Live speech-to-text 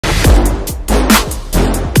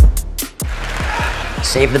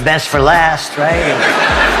Save the best for last, right?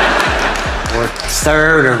 Or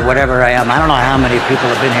third, or whatever I am. I don't know how many people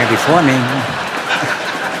have been here before me.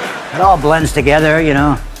 It all blends together, you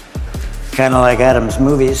know. Kind of like Adam's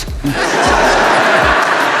movies.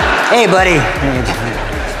 Hey, buddy.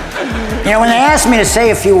 You know, when they asked me to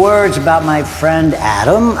say a few words about my friend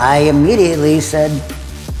Adam, I immediately said,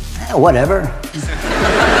 whatever.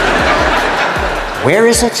 Where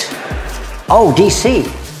is it? Oh,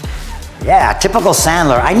 DC. Yeah, typical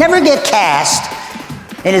Sandler. I never get cast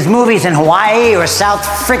in his movies in Hawaii or South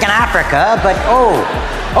frickin' Africa, but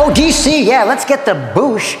oh, DC, yeah, let's get the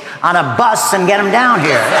Boosh on a bus and get him down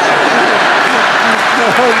here.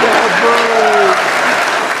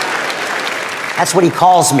 That's what he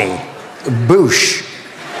calls me, Boosh.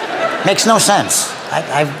 Makes no sense.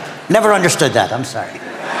 I've never understood that, I'm sorry.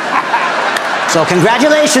 So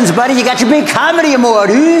congratulations, buddy, you got your big comedy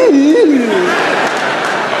award.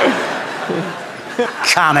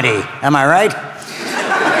 Comedy, am I right?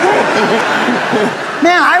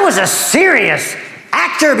 Man, I was a serious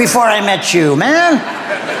actor before I met you, man.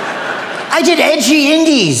 I did edgy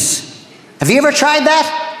indies. Have you ever tried that?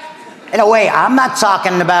 In a way, I'm not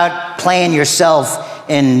talking about playing yourself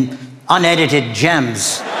in unedited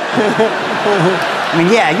gems. I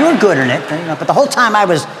mean, yeah, you were good in it, you know, but the whole time I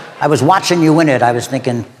was watching you in it, I was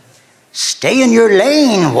thinking, stay in your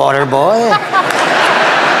lane, water boy.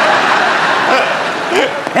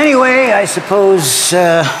 Anyway, I suppose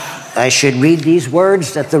I should read these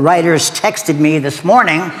words that the writers texted me this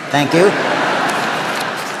morning. Thank you.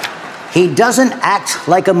 He doesn't act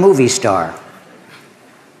like a movie star.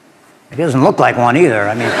 He doesn't look like one either,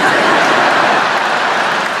 I mean.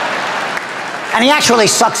 And he actually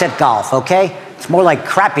sucks at golf, okay? It's more like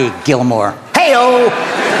crappy Gilmore. Hey-o!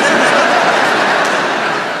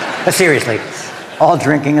 But seriously, all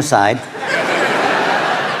drinking aside,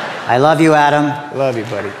 I love you, Adam. Love you,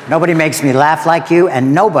 buddy. Nobody makes me laugh like you,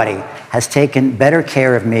 and nobody has taken better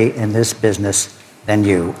care of me in this business than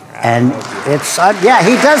you. And it's, yeah,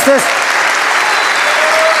 he does this.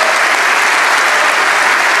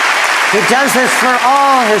 He does this for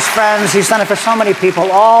all his friends. He's done it for so many people.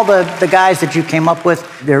 All the guys that you came up with,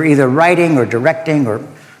 they're either writing or directing or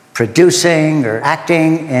producing or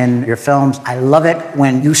acting in your films. I love it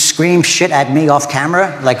when you scream shit at me off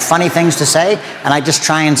camera, like funny things to say, and I just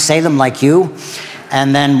try and say them like you.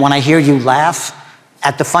 And then when I hear you laugh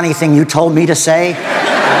at the funny thing you told me to say,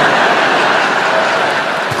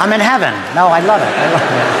 I'm in heaven. No, I love it. I love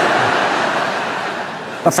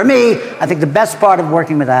it. But for me, I think the best part of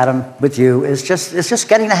working with Adam, with you, is just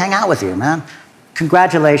getting to hang out with you, man.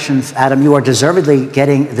 Congratulations, Adam. You are deservedly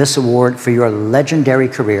getting this award for your legendary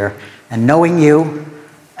career. And knowing you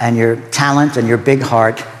and your talent and your big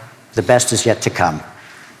heart, the best is yet to come.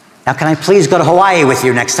 Now, can I please go to Hawaii with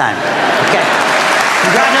you next time? Okay.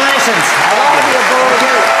 Congratulations.